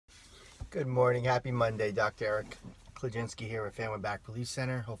Good morning. Happy Monday. Dr. Eric Chludzinski here at Fanwood Back Relief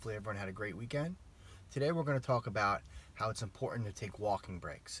Center. Hopefully everyone had a great weekend. Today we're going to talk about how it's important to take walking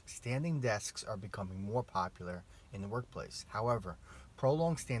breaks. Standing desks are becoming more popular in the workplace. However,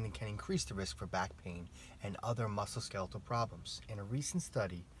 prolonged standing can increase the risk for back pain and other musculoskeletal problems. In a recent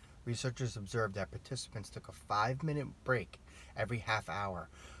study, researchers observed that participants took a 5-minute break every half hour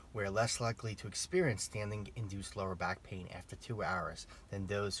were less likely to experience standing-induced lower back pain after 2 hours than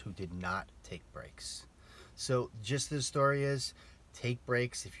those who did not take breaks. So just the story is, take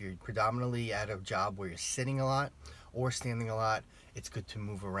breaks. If you're predominantly at a job where you're sitting a lot or standing a lot, it's good to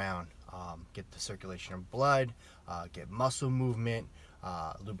move around, get the circulation of blood, get muscle movement,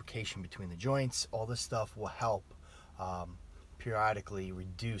 lubrication between the joints. All this stuff will help periodically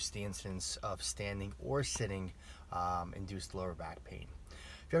reduce the incidence of standing or sitting induced lower back pain.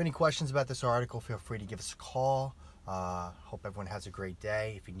 If you have any questions about this article, feel free to give us a call. Hope everyone has a great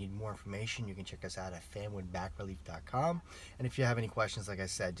day. If you need more information, you can check us out at fanwoodbackrelief.com. And if you have any questions, like I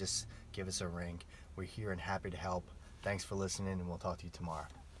said, just give us a ring. We're here and happy to help. Thanks for listening, and we'll talk to you tomorrow.